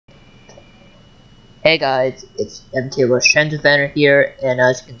Hey guys, it's MTA here, and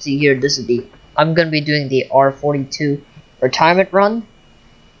as you can see here, I'm gonna be doing the R42 retirement run,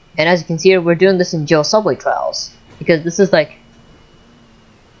 and as you can see here, we're doing this in jail subway trials because this is like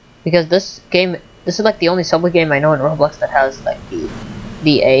this is like the only subway game I know in Roblox that has like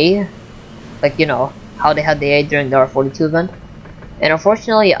the A, like you know how they had the A during the R42 event, and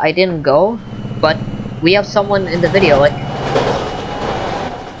unfortunately I didn't go, but we have someone in the video like.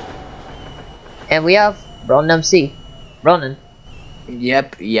 And we have RonanMC. Ronan.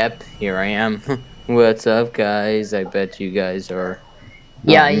 Yep, here I am. What's up, guys? I bet you guys are.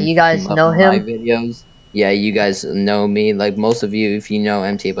 Yeah, you guys know him. My videos. Yeah, you guys know me. Like most of you, if you know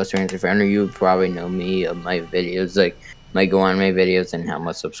MTA Bus Transfer Defender, you probably know me of my videos. Like, go on my videos and how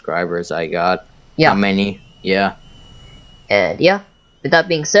much subscribers I got. Yeah. How many? Yeah. And yeah, with that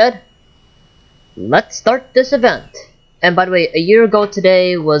being said, let's start this event. And by the way, a year ago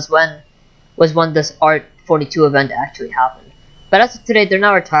today was when this R42 event actually happened. But as of today, they're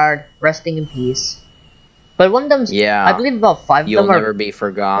now retired, resting in peace. But one of them, yeah, I believe about 5 of them you'll never be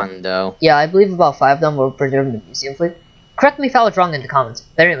forgotten, though. Yeah, I believe about 5 of them were preserved in the museum fleet. Correct me if I was wrong in the comments.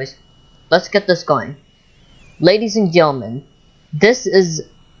 But anyways, let's get this going. Ladies and gentlemen, this is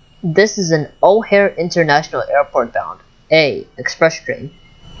an O'Hare International Airport bound A express train.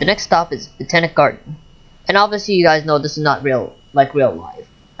 The next stop is Botanic Garden, and obviously you guys know this is not real life.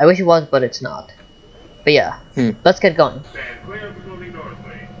 I wish it was, but it's not. But yeah, let's get going.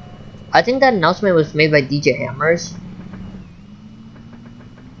 I think that announcement was made by DJ Hammers.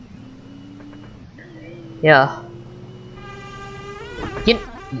 Yeah.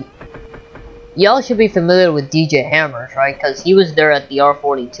 Y'all should be familiar with DJ Hammers, right? Because he was there at the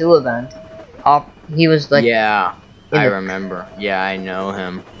R42 event. He was like... Yeah, I remember. Yeah, I know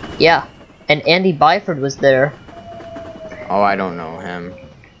him. Yeah, and Andy Byford was there. Oh, I don't know him.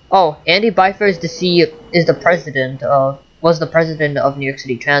 Oh, Andy Byford was the president of New York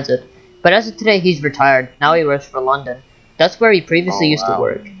City Transit. But as of today, he's retired. Now he works for London. That's where he previously used to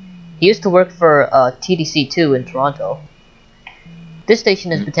work. He used to work for TDC2 in Toronto. This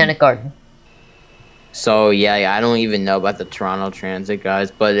station is Botanic Garden. So yeah, I don't even know about the Toronto Transit,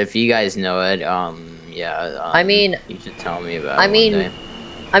 guys. But if you guys know it, I mean, you should tell me about it.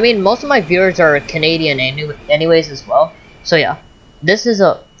 I mean, most of my viewers are Canadian anyways as well. So yeah, this is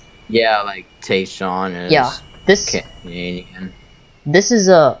a... Yeah, like Tayshawn is. Yeah, Canadian. This is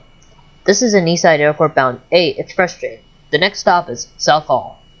an Eastside Airport bound A express train. The next stop is South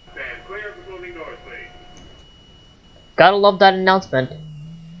Hall. Stand clear of the moving north, please. Gotta love that announcement.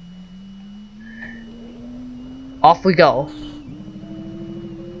 Off we go.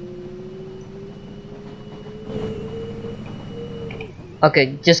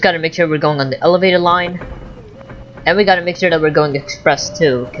 Okay, just gotta make sure we're going on the elevated line. And we gotta make sure that we're going express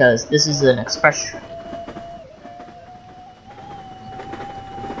too, because this is an express train.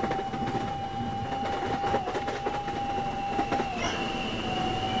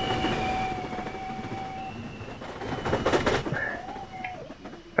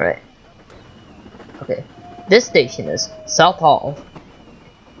 Alright. Okay. This station is South Hall.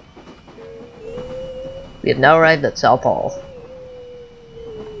 We have now arrived at South Hall.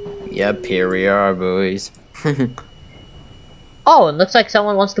 Yep, here we are, boys. Oh, it looks like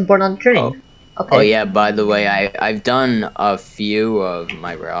someone wants to board on the train. Oh. Okay. Oh yeah, by the way, I've done a few of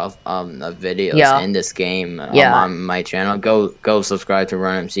my videos in this game on my channel. Go subscribe to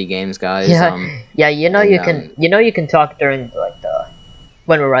RonanMC Games, guys. Yeah, you know you can talk during like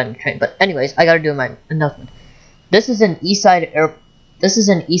when we're riding the train. But anyways, I gotta do my announcement. This is an Eastside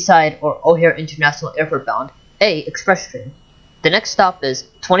or O'Hare International Airport bound A express train. The next stop is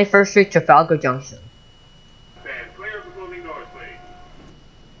 21st Street Trafalgar Junction. Stand clear of the moving north, please.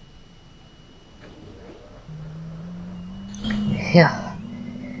 Yeah.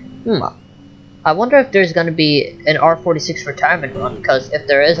 I wonder if there's gonna be an R46 retirement run, because if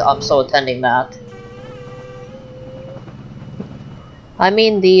there is, I'm so attending that. I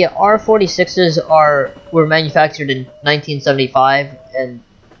mean, the R46s were manufactured in 1975, and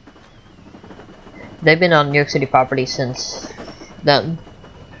they've been on New York City property since then.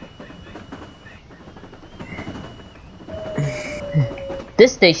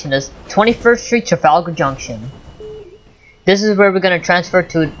 This station is 21st Street Trafalgar Junction. This is where we're gonna transfer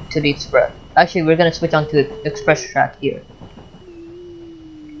to the express. Actually, we're gonna switch on to the express track here.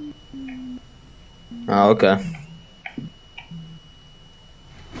 Oh, okay.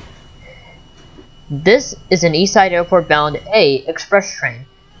 This is an Eastside Airport bound A express train.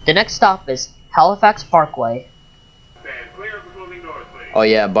 The next stop is Halifax Parkway. Stand clear of the moving north, please. Oh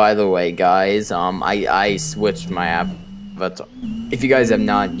yeah, by the way, guys, I switched my app, but if you guys have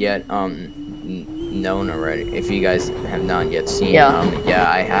not yet known already, if you guys have not yet seen,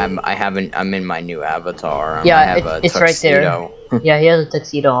 Yeah. I haven't. I'm in my new avatar. I Yeah, have a it's right there. tuxedo. Yeah, he has a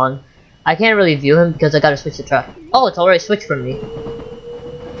tuxedo on. I can't really view him because I gotta switch the track. Oh, it's already switched for me.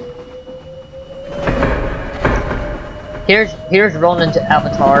 Here's Ronan's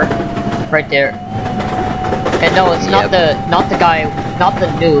avatar, right there. And no, it's not the guy, not the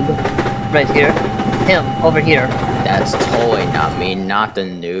noob, right here. Him over here. That's totally not me. Not the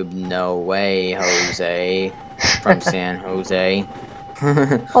noob. No way, Jose. From San Jose.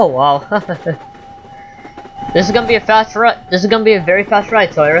 Oh wow. This is gonna be a fast ride. This is gonna be a very fast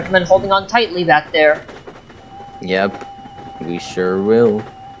ride, so I recommend holding on tightly back there. Yep, we sure will.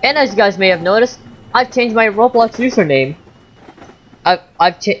 And as you guys may have noticed, I've changed my Roblox username.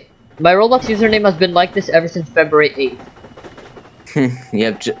 My Roblox username has been like this ever since February 8th.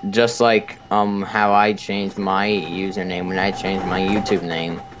 Yep, just like how I changed my username when I changed my YouTube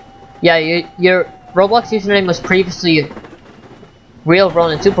name. Yeah, your Roblox username was previously Real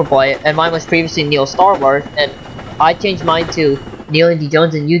Ronan Superboy, and mine was previously Neil Star Wars, and I changed mine to Neil Indy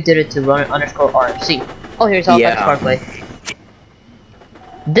Jones, and you did it to Ronan_RMC. Oh, here's Halifax Parkway.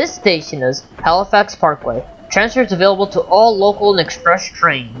 This station is Halifax Parkway. Transfers available to all local and express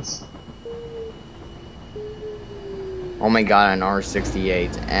trains. Oh my god, an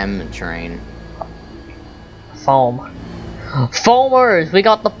R68M train. Foam. Foamers! We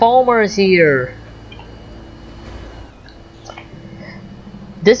got the foamers here!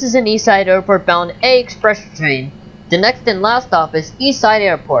 This is an Eastside Airport bound A express train. The next and last stop is Eastside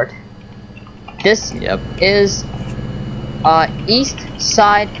Airport. This is East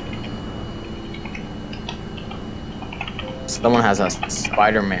Side. Someone has a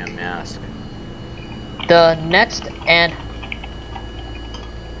Spider-Man mask. The next and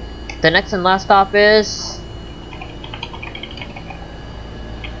last stop is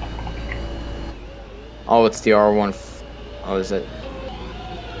oh, it's the R1. Oh, is it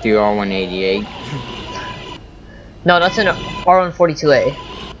the R188? no, that's an R142A.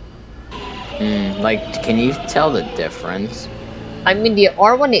 Like, can you tell the difference? I mean, the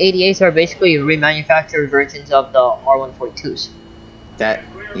R188s are basically remanufactured versions of the R142s.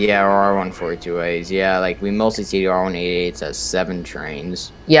 Yeah, or R142As. Yeah, like, we mostly see the R188s as 7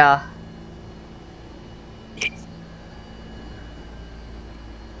 trains. Yeah.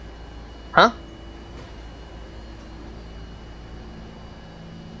 Huh?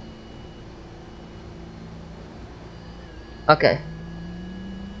 Okay.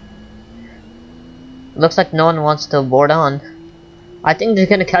 Looks like no one wants to board on. I think they're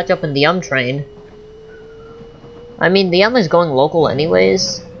gonna catch up in the M train. I mean, the M is going local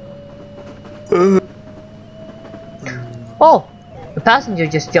anyways. Oh! The passenger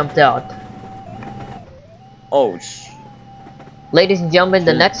just jumped out. Oh, Ladies and gentlemen,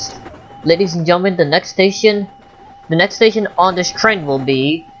 the next station on this train will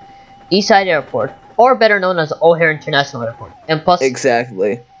be Eastside Airport, or better known as O'Hare International Airport. And plus,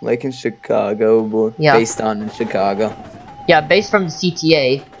 exactly, like in Chicago, but based on Chicago. Yeah, based from the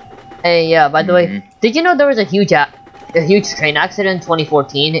CTA. And yeah, by the way, did you know there was a huge train accident in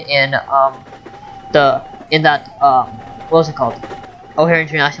 2014 in what was it called? O'Hare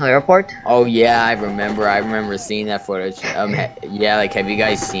International Airport. Oh yeah, I remember seeing that footage. Yeah, like, have you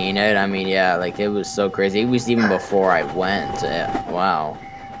guys seen it? I mean, yeah, like, it was so crazy. It was even before I went. Wow.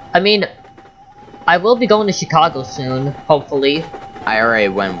 I mean, I will be going to Chicago soon, hopefully. I already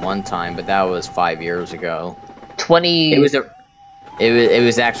went one time, but that was 5 years ago. It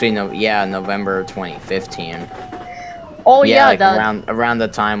was actually November 2015. Oh yeah, yeah, like around the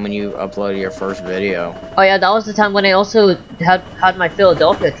time when you uploaded your first video. Oh yeah, that was the time when I also had my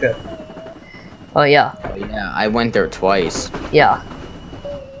Philadelphia trip. Oh yeah. Oh yeah, I went there twice. Yeah.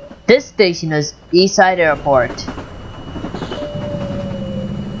 This station is Eastside Airport.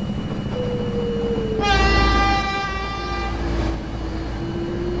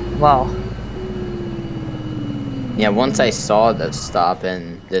 Wow. Yeah, once I saw the stop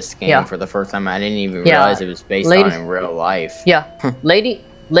in this game for the first time, I didn't even realize it was based on in real life. Yeah. Ladies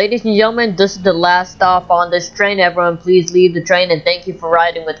and gentlemen, this is the last stop on this train. Everyone, please leave the train, and thank you for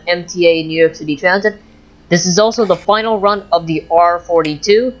riding with MTA New York City Transit. This is also the final run of the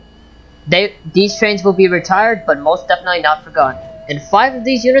R42. These trains will be retired, but most definitely not forgotten. And 5 of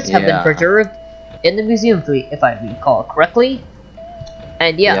these units have been preserved in the museum fleet, if I recall correctly.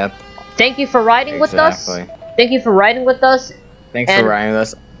 And thank you for riding with us. Thank you for riding with us. Thanks for riding with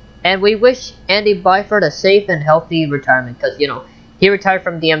us. And we wish Andy Byford a safe and healthy retirement, because, you know, he retired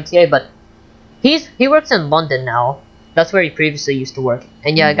from the MTA, but he works in London now. That's where he previously used to work.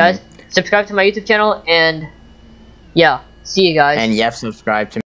 And yeah, guys, subscribe to my YouTube channel, and yeah, see you guys. And subscribe to